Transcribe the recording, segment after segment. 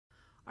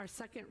Our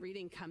second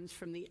reading comes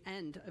from the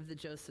end of the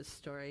Joseph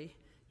story,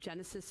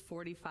 Genesis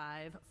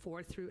 45,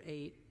 4 through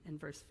 8, and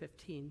verse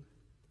 15.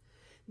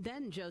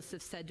 Then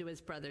Joseph said to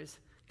his brothers,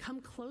 "Come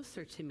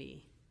closer to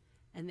me."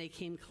 And they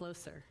came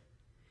closer.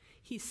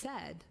 He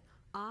said,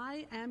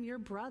 "I am your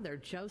brother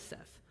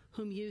Joseph,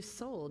 whom you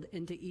sold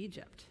into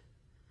Egypt.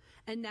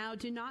 And now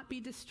do not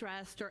be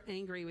distressed or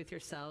angry with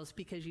yourselves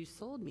because you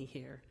sold me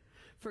here,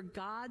 for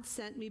God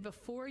sent me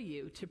before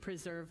you to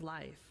preserve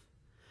life.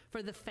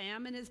 For the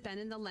famine has been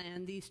in the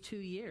land these 2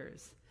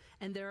 years,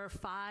 and there are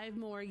 5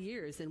 more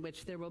years in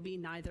which there will be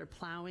neither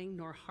plowing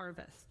nor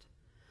harvest.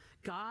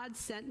 God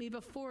sent me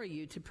before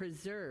you to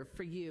preserve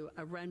for you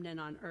a remnant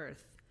on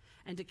earth,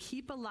 and to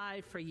keep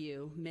alive for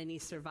you many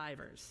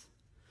survivors.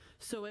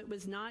 So it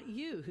was not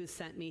you who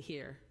sent me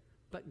here,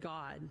 but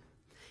God.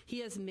 He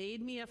has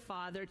made me a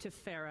father to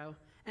Pharaoh,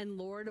 and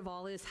lord of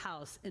all his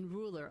house, and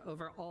ruler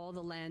over all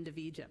the land of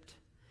Egypt."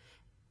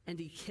 And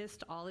he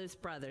kissed all his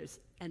brothers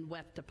and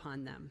wept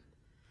upon them.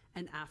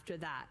 And after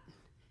that,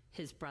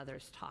 his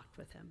brothers talked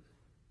with him.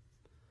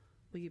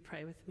 Will you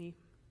pray with me?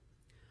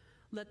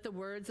 Let the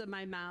words of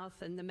my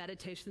mouth and the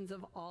meditations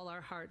of all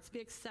our hearts be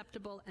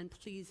acceptable and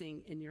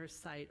pleasing in your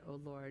sight, O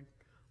Lord,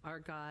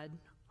 our God,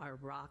 our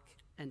rock,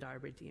 and our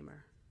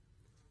Redeemer.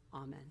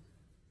 Amen.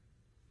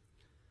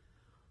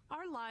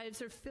 Our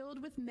lives are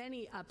filled with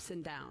many ups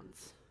and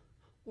downs,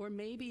 or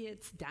maybe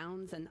it's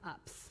downs and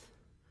ups.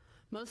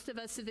 Most of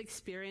us have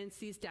experienced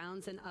these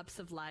downs and ups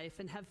of life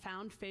and have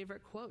found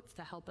favorite quotes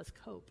to help us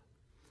cope.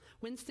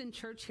 Winston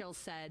Churchill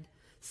said,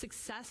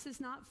 "Success is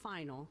not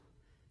final,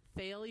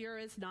 failure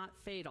is not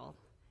fatal.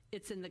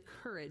 It's in the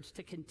courage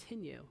to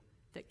continue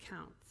that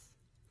counts."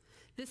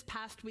 This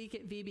past week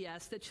at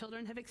VBS, the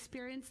children have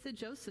experienced the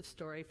Joseph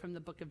story from the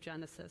book of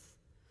Genesis.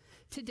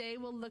 Today,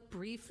 we'll look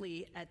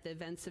briefly at the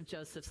events of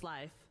Joseph's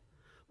life.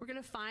 We're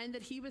going to find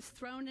that he was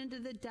thrown into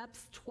the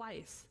depths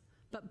twice,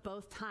 but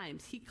both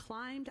times he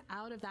climbed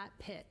out of that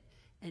pit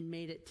and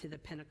made it to the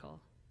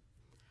pinnacle.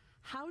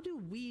 How do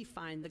we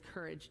find the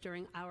courage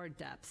during our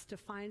depths to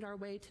find our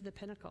way to the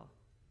pinnacle?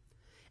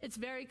 It's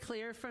very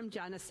clear from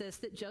Genesis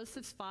that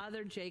Joseph's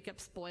father,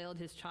 Jacob, spoiled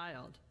his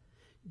child.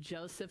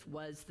 Joseph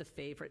was the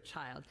favorite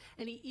child,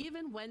 and he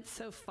even went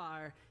so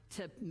far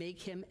to make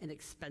him an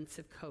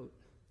expensive coat.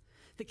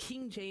 The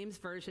King James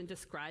Version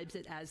describes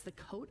it as the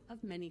coat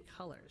of many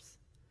colors.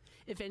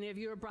 If any of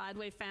you are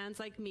Broadway fans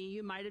like me,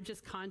 you might have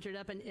just conjured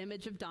up an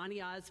image of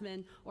Donny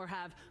Osmond or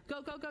have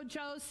 "Go, go, go,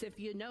 Joseph,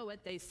 you know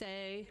what they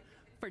say"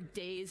 for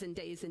days and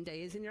days and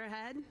days in your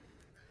head.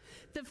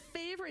 The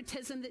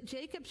favoritism that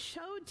Jacob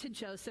showed to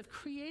Joseph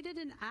created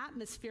an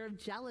atmosphere of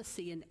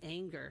jealousy and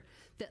anger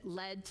that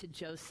led to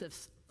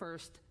Joseph's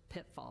first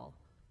pitfall,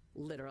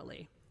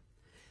 literally.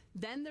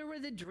 Then there were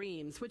the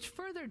dreams, which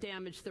further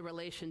damaged the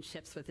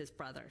relationships with his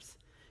brothers.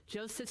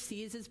 Joseph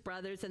sees his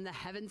brothers and the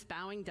heavens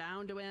bowing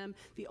down to him.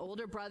 The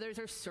older brothers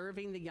are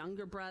serving the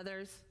younger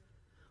brothers.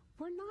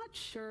 We're not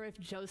sure if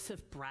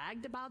Joseph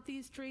bragged about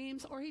these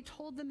dreams or he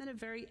told them in a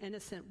very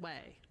innocent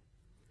way.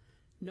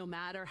 No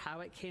matter how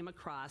it came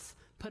across,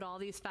 put all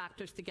these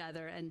factors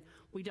together and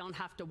we don't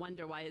have to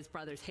wonder why his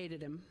brothers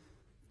hated him.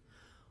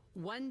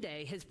 One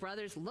day, his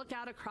brothers look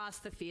out across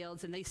the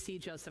fields and they see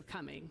Joseph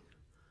coming.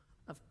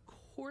 Of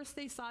course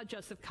they saw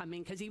Joseph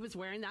coming because he was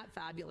wearing that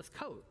fabulous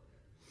coat.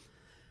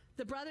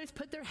 The brothers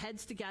put their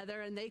heads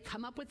together and they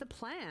come up with a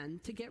plan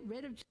to get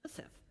rid of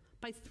Joseph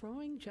by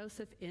throwing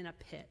Joseph in a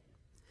pit.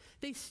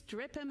 They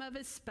strip him of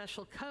his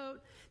special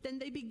coat, then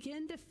they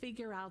begin to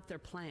figure out their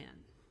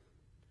plan.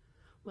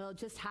 Well, it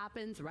just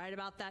happens right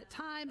about that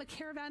time, a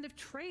caravan of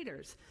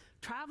traders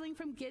traveling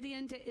from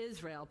Gideon to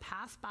Israel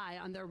passed by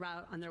on their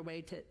route on their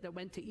way that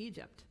went to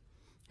Egypt,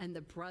 and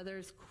the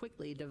brothers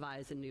quickly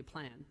devise a new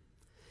plan.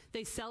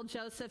 They sell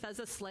Joseph as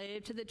a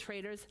slave to the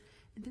traders,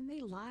 and then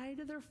they lie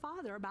to their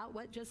father about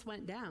what just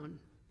went down.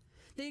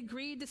 They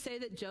agreed to say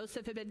that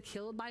Joseph had been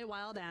killed by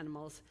wild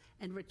animals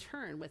and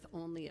return with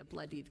only a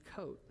bloodied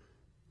coat.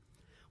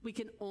 We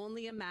can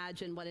only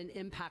imagine what an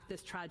impact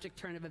this tragic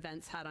turn of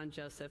events had on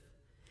Joseph.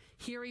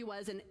 Here he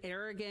was, an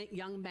arrogant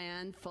young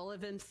man, full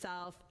of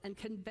himself, and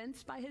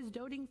convinced by his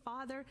doting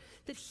father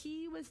that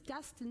he was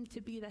destined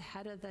to be the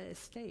head of the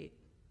estate.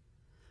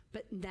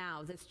 But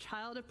now this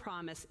child of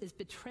promise is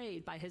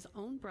betrayed by his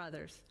own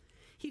brothers.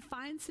 He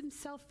finds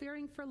himself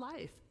fearing for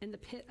life in the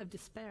pit of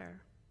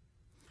despair.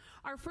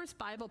 Our first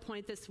Bible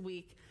point this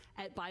week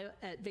at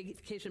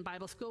Vacation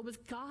Bible School was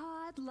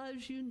God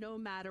loves you no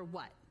matter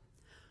what.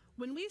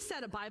 When we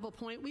said a Bible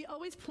point, we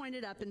always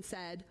pointed up and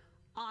said,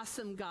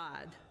 "Awesome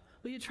God."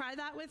 Will you try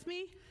that with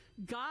me?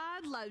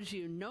 God loves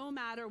you no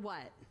matter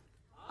what.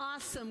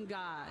 Awesome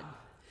God.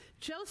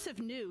 Joseph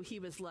knew he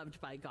was loved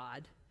by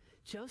God.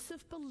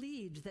 Joseph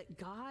believed that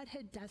God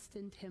had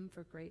destined him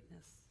for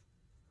greatness.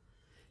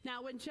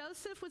 Now, when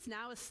Joseph was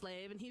now a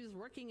slave and he was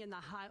working in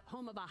the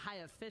home of a high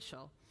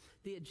official,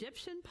 the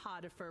Egyptian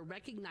Potiphar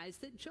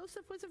recognized that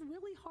Joseph was a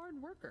really hard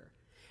worker,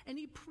 and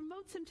he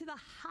promotes him to the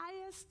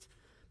highest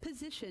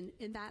position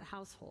in that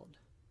household.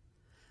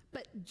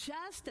 But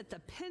just at the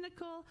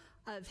pinnacle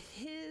of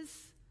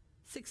his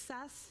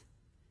success,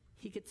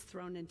 he gets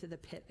thrown into the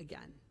pit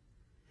again.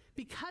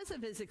 Because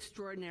of his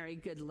extraordinary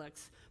good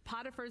looks,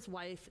 Potiphar's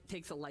wife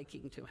takes a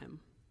liking to him.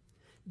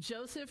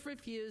 Joseph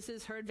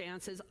refuses her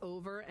advances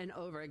over and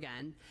over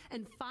again,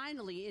 and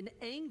finally, in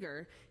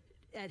anger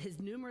at his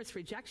numerous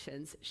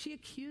rejections, she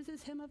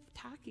accuses him of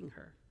attacking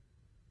her.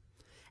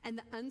 And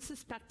the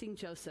unsuspecting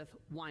Joseph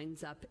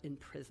winds up in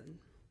prison,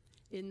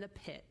 in the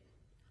pit,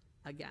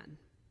 again.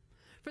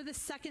 For the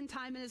second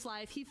time in his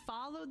life, he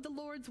followed the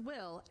Lord's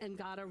will and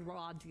got a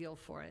raw deal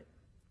for it.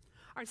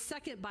 Our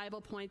second Bible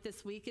point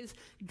this week is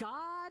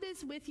God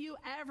is with you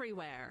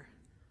everywhere.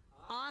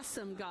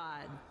 Awesome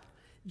God.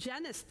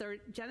 Genesis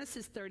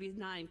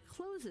 39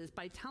 closes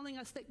by telling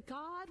us that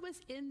God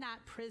was in that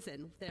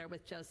prison there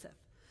with Joseph.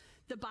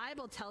 The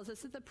Bible tells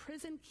us that the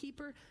prison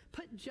keeper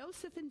put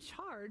Joseph in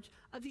charge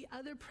of the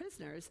other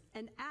prisoners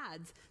and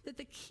adds that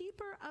the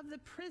keeper of the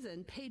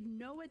prison paid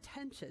no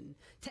attention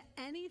to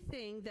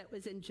anything that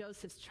was in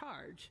Joseph's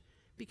charge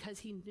because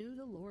he knew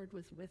the Lord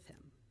was with him.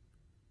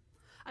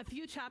 A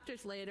few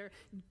chapters later,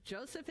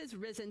 Joseph is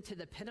risen to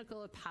the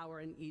pinnacle of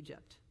power in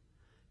Egypt.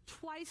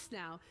 Twice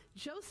now,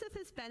 Joseph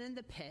has been in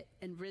the pit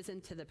and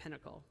risen to the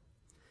pinnacle.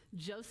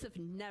 Joseph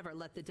never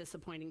let the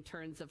disappointing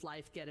turns of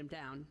life get him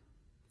down.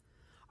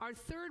 Our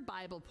third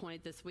Bible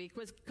point this week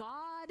was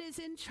God is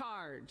in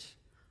charge.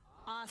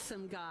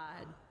 Awesome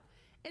God.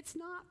 It's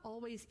not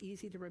always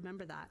easy to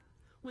remember that.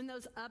 When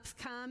those ups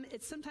come,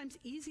 it's sometimes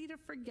easy to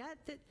forget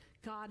that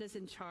God is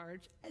in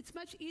charge. It's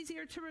much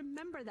easier to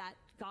remember that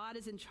God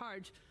is in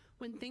charge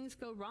when things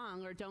go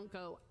wrong or don't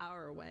go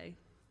our way.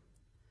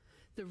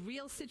 The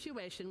real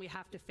situation we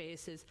have to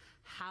face is,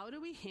 how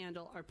do we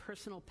handle our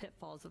personal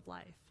pitfalls of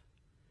life?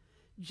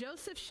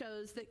 Joseph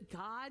shows that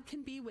God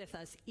can be with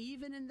us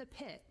even in the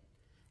pit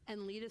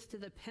and lead us to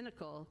the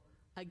pinnacle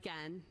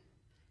again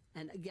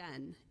and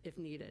again if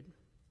needed.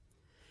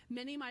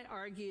 Many might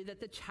argue that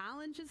the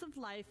challenges of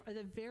life are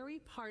the very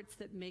parts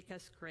that make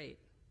us great.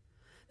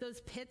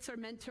 Those pits are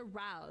meant to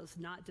rouse,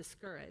 not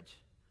discourage.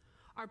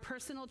 Our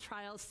personal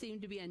trials seem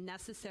to be a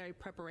necessary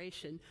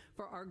preparation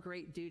for our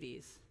great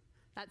duties.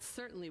 That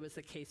certainly was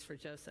the case for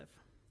Joseph.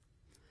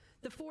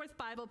 The fourth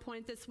Bible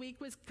point this week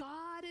was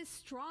God is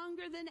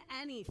stronger than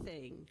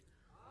anything.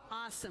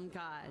 Awesome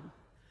God.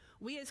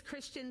 We as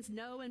Christians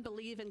know and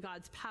believe in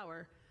God's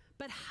power,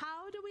 but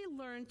how do we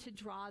learn to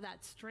draw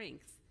that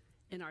strength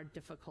in our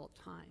difficult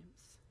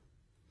times?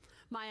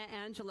 Maya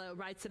Angelou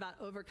writes about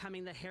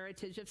overcoming the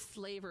heritage of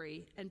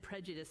slavery and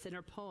prejudice in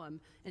her poem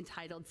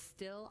entitled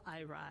Still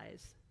I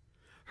Rise.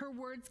 Her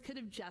words could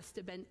have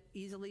just been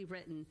easily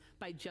written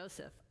by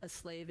Joseph, a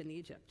slave in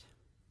Egypt.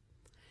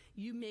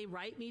 You may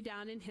write me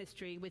down in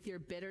history with your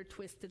bitter,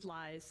 twisted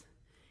lies.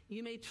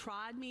 You may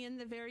trod me in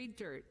the very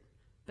dirt,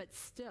 but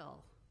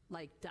still,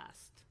 like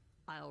dust,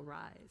 I'll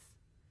rise.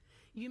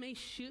 You may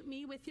shoot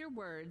me with your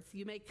words.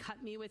 You may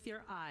cut me with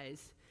your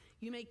eyes.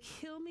 You may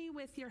kill me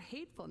with your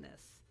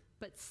hatefulness,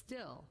 but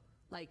still,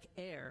 like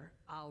air,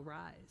 I'll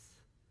rise.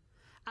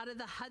 Out of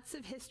the huts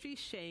of history's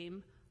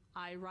shame,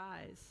 I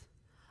rise.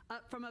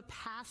 Up from a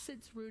past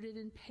that's rooted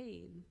in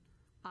pain,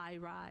 I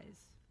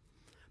rise.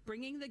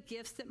 Bringing the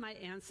gifts that my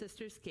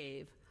ancestors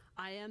gave,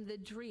 I am the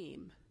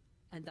dream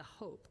and the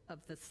hope of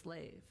the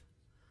slave.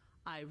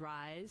 I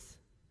rise,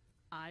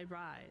 I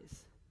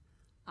rise,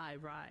 I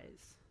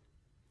rise.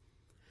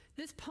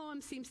 This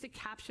poem seems to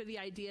capture the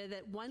idea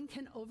that one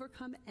can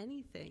overcome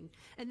anything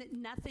and that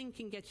nothing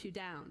can get you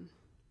down.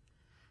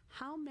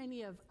 How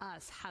many of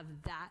us have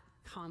that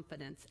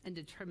confidence and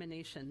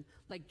determination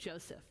like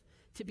Joseph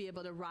to be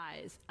able to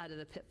rise out of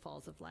the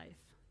pitfalls of life?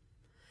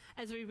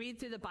 As we read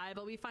through the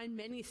Bible, we find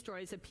many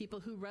stories of people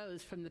who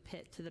rose from the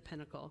pit to the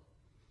pinnacle.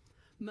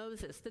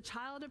 Moses, the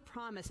child of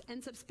promise,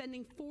 ends up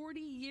spending 40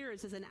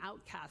 years as an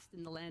outcast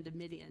in the land of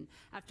Midian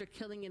after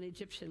killing an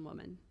Egyptian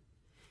woman.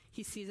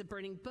 He sees a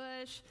burning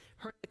bush,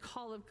 heard the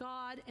call of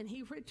God, and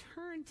he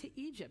returned to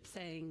Egypt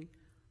saying,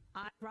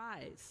 I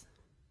rise.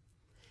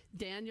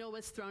 Daniel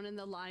was thrown in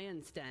the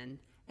lion's den,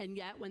 and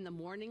yet when the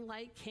morning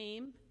light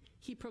came,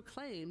 he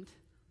proclaimed,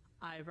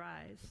 I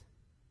rise.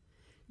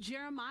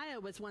 Jeremiah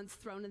was once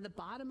thrown in the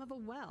bottom of a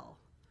well,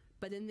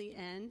 but in the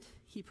end,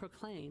 he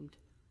proclaimed,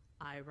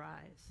 I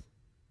rise.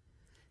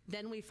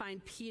 Then we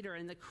find Peter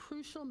in the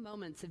crucial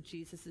moments of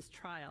Jesus'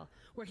 trial,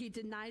 where he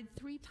denied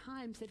 3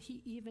 times that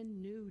he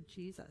even knew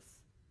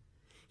Jesus.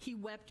 He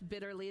wept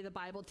bitterly, the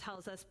Bible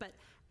tells us, but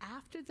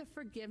after the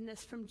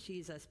forgiveness from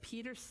Jesus,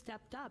 Peter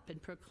stepped up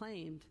and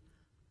proclaimed,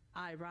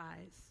 I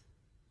rise.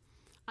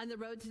 On the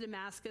road to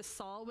Damascus,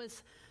 Saul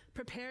was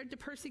prepared to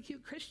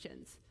persecute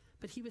Christians,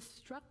 but he was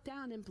struck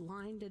down and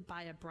blinded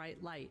by a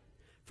bright light.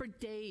 For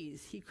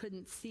days he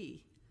couldn't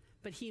see,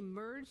 but he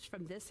emerged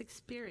from this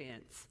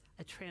experience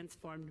a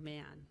transformed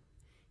man.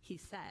 He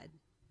said,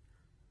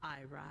 I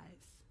rise.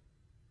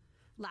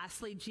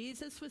 Lastly,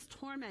 Jesus was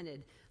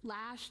tormented,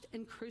 lashed,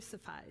 and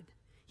crucified.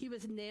 He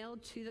was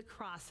nailed to the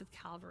cross of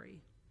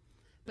Calvary.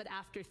 But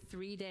after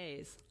 3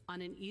 days,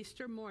 on an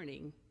Easter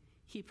morning,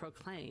 he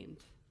proclaimed,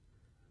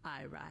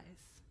 I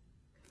rise.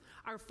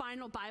 Our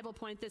final Bible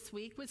point this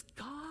week was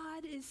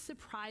God is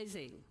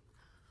surprising.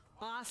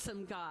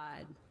 Awesome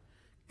God.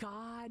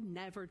 God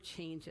never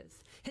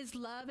changes. His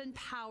love and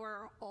power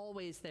are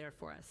always there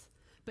for us,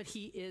 but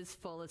he is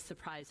full of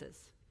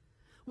surprises.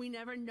 We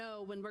never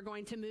know when we're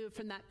going to move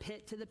from that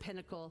pit to the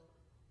pinnacle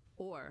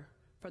or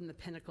from the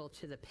pinnacle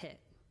to the pit.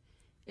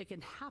 It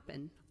can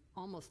happen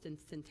almost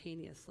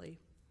instantaneously.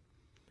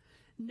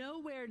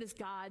 Nowhere does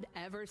God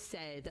ever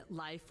say that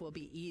life will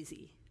be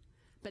easy.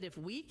 But if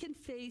we can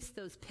face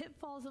those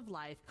pitfalls of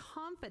life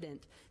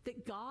confident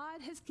that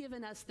God has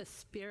given us the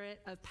spirit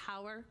of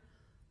power,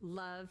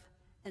 love,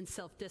 and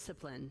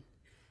self-discipline,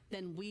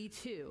 then we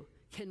too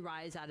can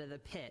rise out of the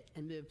pit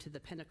and move to the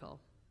pinnacle.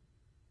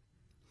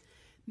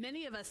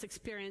 Many of us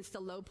experienced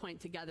a low point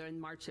together in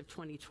March of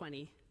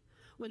 2020.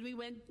 When we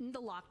went into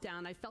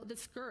lockdown, I felt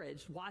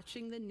discouraged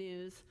watching the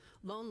news,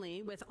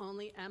 lonely with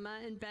only Emma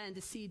and Ben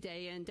to see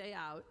day in, day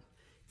out,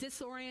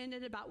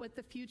 disoriented about what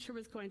the future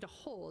was going to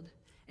hold,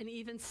 and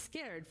even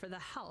scared for the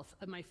health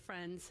of my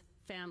friends,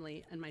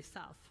 family, and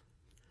myself.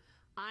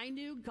 I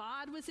knew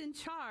God was in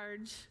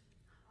charge,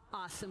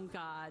 awesome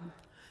God,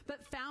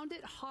 but found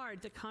it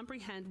hard to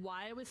comprehend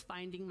why I was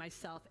finding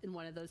myself in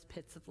one of those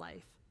pits of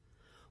life.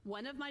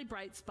 One of my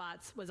bright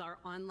spots was our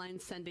online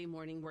Sunday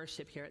morning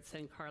worship here at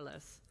San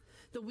Carlos.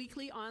 The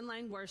weekly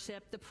online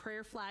worship, the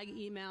prayer flag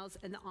emails,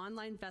 and the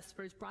online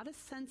vespers brought a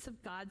sense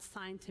of God's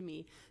sign to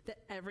me that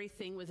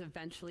everything was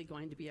eventually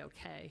going to be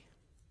okay.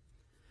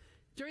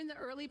 During the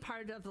early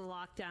part of the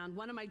lockdown,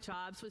 one of my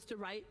jobs was to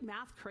write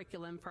math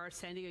curriculum for our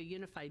San Diego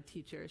Unified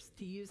teachers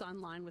to use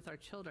online with our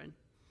children.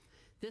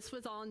 This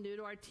was all new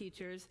to our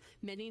teachers,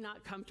 many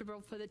not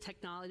comfortable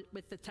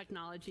with the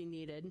technology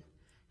needed.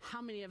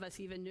 How many of us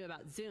even knew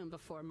about Zoom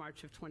before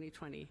March of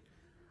 2020?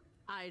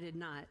 I did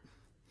not.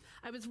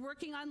 I was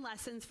working on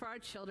lessons for our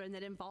children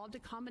that involved a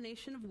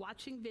combination of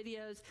watching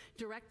videos,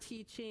 direct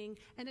teaching,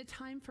 and a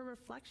time for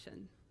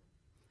reflection.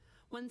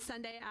 One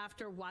Sunday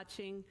after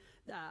watching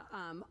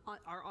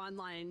our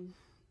online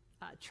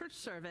church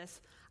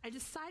service, I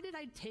decided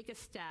I'd take a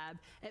stab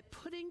at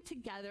putting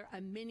together a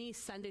mini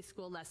Sunday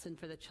school lesson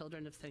for the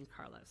children of San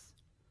Carlos.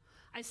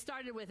 I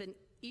started with an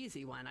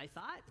easy one, I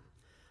thought.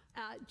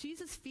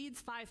 Jesus feeds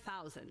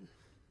 5,000.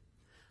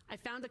 I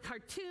found a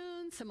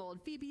cartoon, some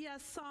old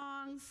VBS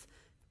songs,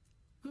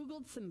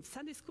 Googled some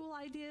Sunday school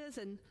ideas,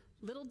 and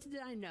little did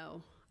I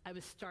know I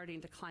was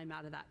starting to climb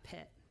out of that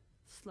pit,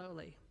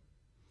 slowly.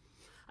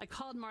 I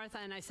called Martha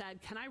and I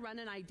said, "Can I run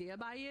an idea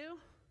by you?"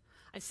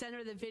 I sent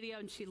her the video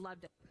and she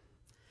loved it.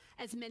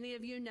 As many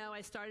of you know,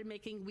 I started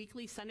making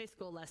weekly Sunday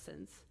school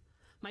lessons.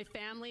 My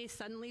family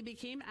suddenly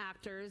became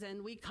actors,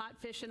 and we caught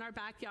fish in our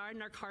backyard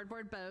in our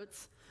cardboard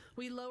boats.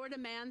 We lowered a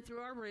man through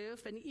our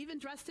roof and even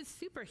dressed as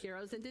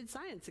superheroes and did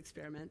science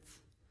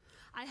experiments.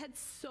 I had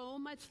so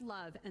much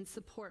love and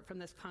support from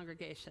this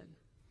congregation.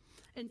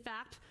 In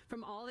fact,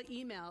 from all the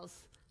emails,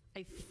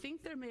 I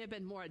think there may have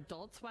been more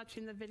adults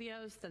watching the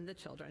videos than the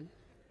children.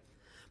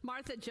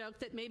 Martha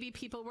joked that maybe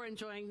people were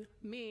enjoying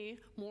me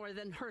more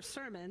than her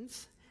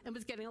sermons and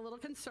was getting a little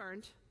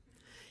concerned.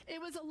 It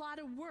was a lot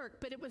of work,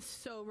 but it was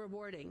so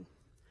rewarding.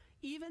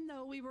 Even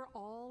though we were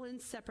all in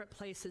separate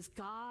places,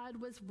 God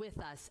was with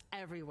us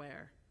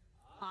everywhere.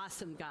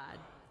 Awesome God.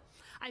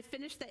 I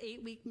finished the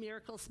 8-week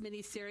Miracles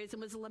mini-series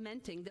and was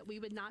lamenting that we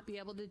would not be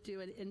able to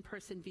do an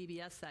in-person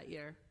VBS that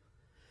year.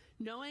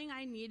 Knowing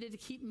I needed to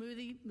keep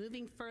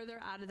moving further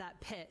out of that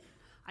pit,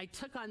 I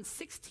took on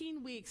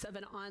 16 weeks of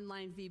an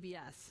online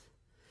VBS.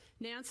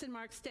 Nance and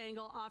Mark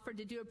Stengel offered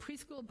to do a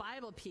preschool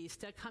Bible piece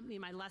to accompany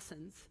my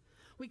lessons.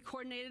 We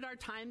coordinated our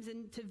times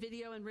into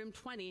video in room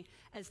 20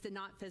 as to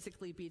not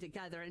physically be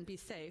together and be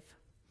safe.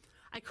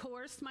 I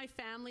coerced my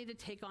family to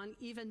take on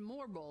even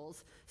more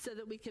roles so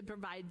that we could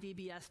provide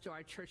VBS to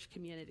our church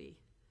community.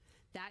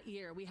 That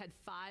year, we had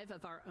 5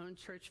 of our own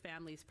church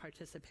families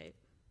participate.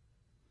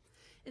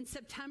 In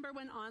September,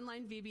 when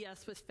online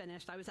VBS was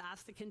finished, I was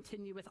asked to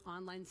continue with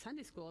online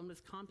Sunday school and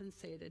was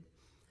compensated.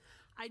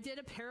 I did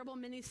a parable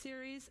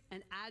miniseries,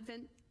 an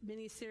Advent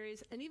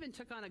miniseries, and even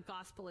took on a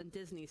gospel and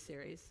Disney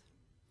series.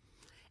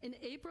 In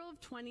April of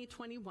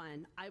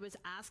 2021, I was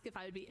asked if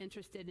I would be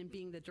interested in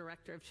being the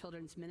director of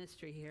children's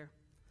ministry here.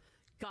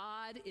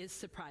 God is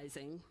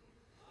surprising.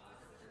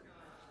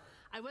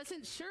 I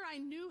wasn't sure I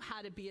knew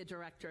how to be a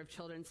director of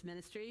children's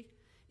ministry.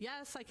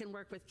 Yes, I can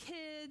work with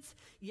kids.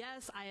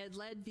 Yes, I had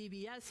led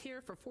VBS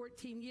here for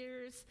 14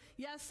 years.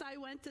 Yes, I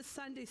went to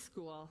Sunday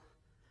school.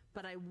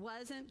 But I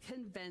wasn't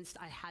convinced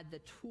I had the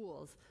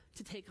tools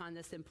to take on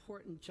this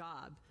important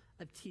job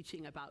of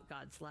teaching about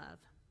God's love.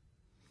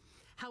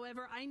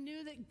 However, I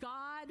knew that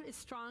God is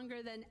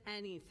stronger than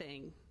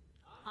anything.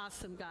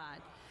 Awesome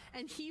God.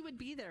 And he would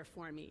be there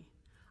for me.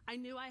 I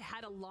knew I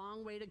had a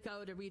long way to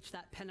go to reach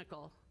that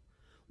pinnacle.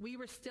 We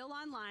were still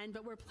online,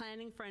 but we're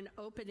planning for an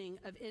opening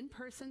of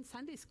in-person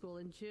Sunday school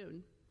in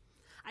June.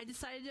 I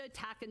decided to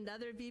attack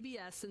another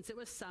VBS since it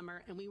was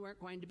summer and we weren't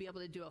going to be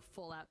able to do a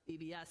full-out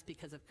VBS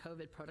because of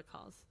COVID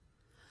protocols.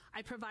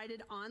 I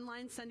provided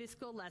online Sunday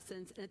school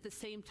lessons and at the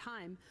same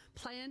time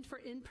planned for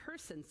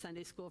in-person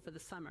Sunday school for the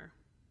summer.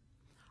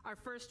 Our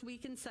first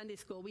week in Sunday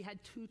school, we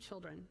had 2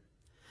 children.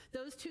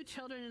 Those 2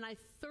 children and I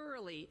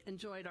thoroughly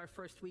enjoyed our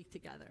first week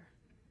together.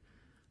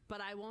 But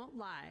I won't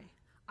lie.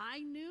 I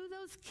knew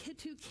those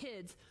two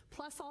kids,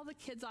 plus all the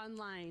kids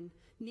online,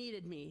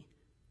 needed me,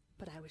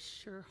 but I was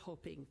sure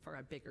hoping for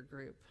a bigger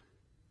group.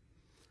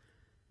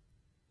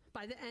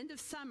 By the end of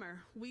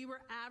summer, we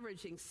were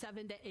averaging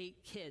 7 to 8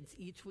 kids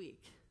each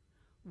week.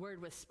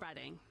 Word was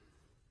spreading.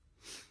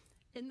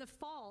 In the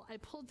fall, I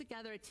pulled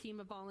together a team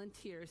of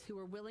volunteers who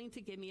were willing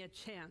to give me a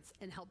chance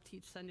and help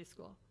teach Sunday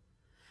school.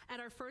 At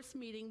our first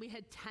meeting, we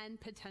had 10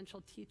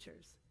 potential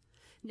teachers.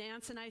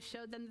 Nance and I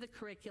showed them the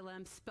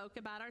curriculum, spoke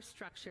about our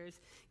structures,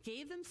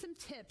 gave them some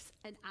tips,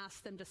 and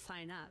asked them to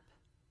sign up.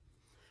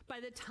 By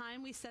the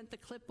time we sent the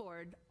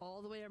clipboard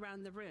all the way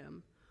around the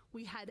room,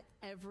 we had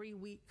every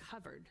week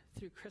covered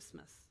through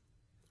Christmas.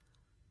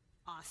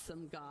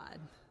 Awesome God.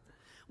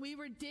 We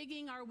were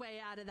digging our way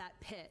out of that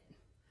pit.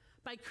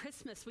 By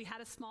Christmas, we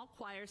had a small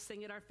choir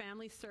sing at our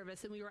family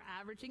service, and we were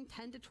averaging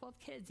 10 to 12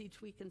 kids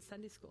each week in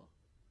Sunday school.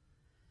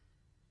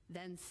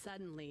 Then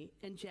suddenly,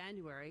 in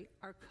January,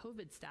 our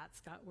COVID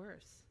stats got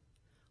worse.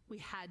 We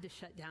had to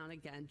shut down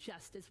again,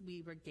 just as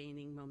we were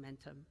gaining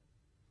momentum.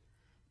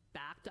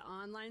 Back to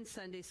online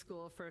Sunday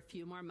school for a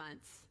few more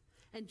months.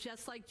 And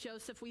just like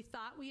Joseph, we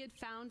thought we had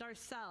found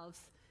ourselves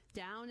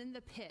down in the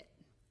pit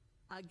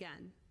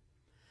again.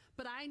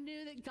 But I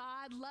knew that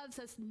God loves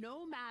us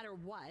no matter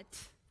what.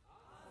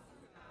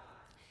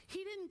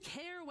 He didn't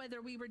care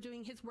whether we were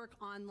doing his work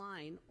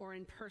online or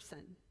in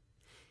person.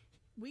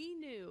 We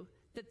knew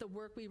that the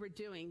work we were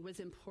doing was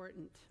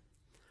important.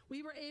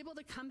 We were able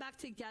to come back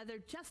together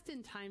just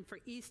in time for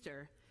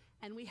Easter,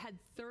 and we had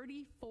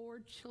 34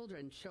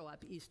 children show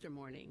up Easter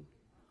morning.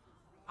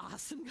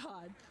 Awesome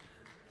God.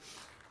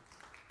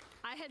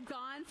 I had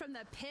gone from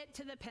the pit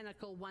to the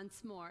pinnacle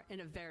once more in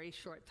a very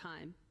short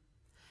time.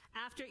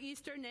 After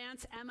Easter,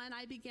 Nance, Emma, and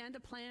I began to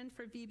plan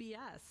for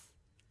VBS.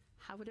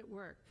 How would it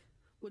work?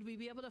 Would we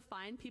be able to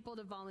find people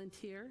to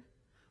volunteer?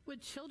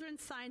 Would children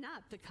sign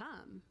up to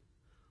come?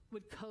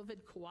 Would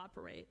COVID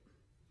cooperate?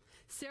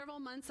 Several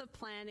months of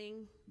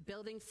planning,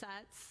 building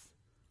sets,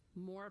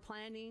 more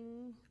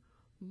planning,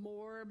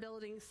 more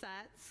building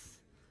sets,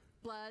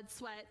 blood,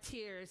 sweat,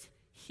 tears.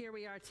 Here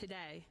we are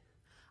today.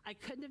 I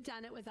couldn't have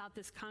done it without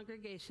this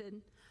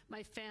congregation,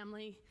 my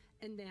family,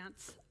 and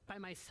Nance by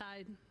my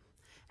side.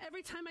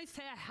 Every time I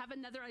say I have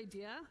another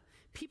idea,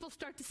 people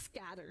start to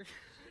scatter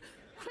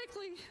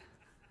quickly.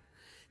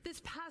 This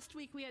past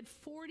week, we had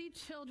 40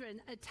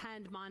 children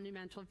attend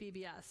Monumental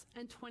VBS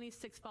and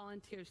 26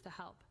 volunteers to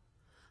help.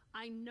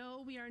 I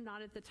know we are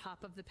not at the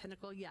top of the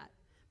pinnacle yet,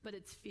 but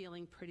it's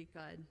feeling pretty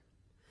good.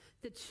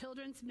 The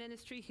children's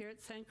ministry here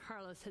at San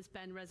Carlos has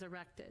been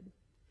resurrected.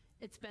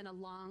 It's been a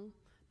long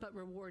but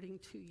rewarding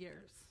 2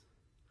 years.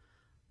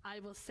 I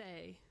will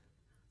say,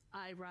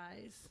 I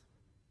rise.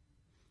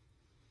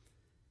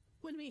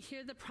 When we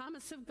hear the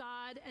promise of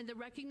God and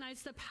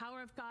recognize the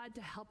power of God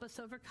to help us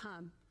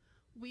overcome,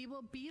 we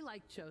will be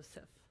like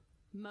Joseph,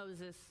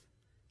 Moses,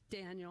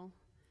 Daniel,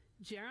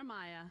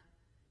 Jeremiah,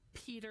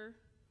 Peter,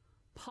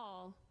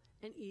 Paul,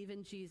 and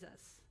even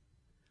Jesus.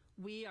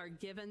 We are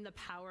given the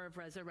power of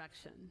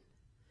resurrection.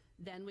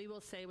 Then we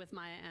will say with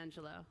Maya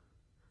Angelou,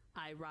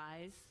 I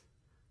rise,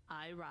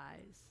 I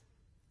rise,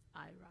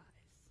 I rise.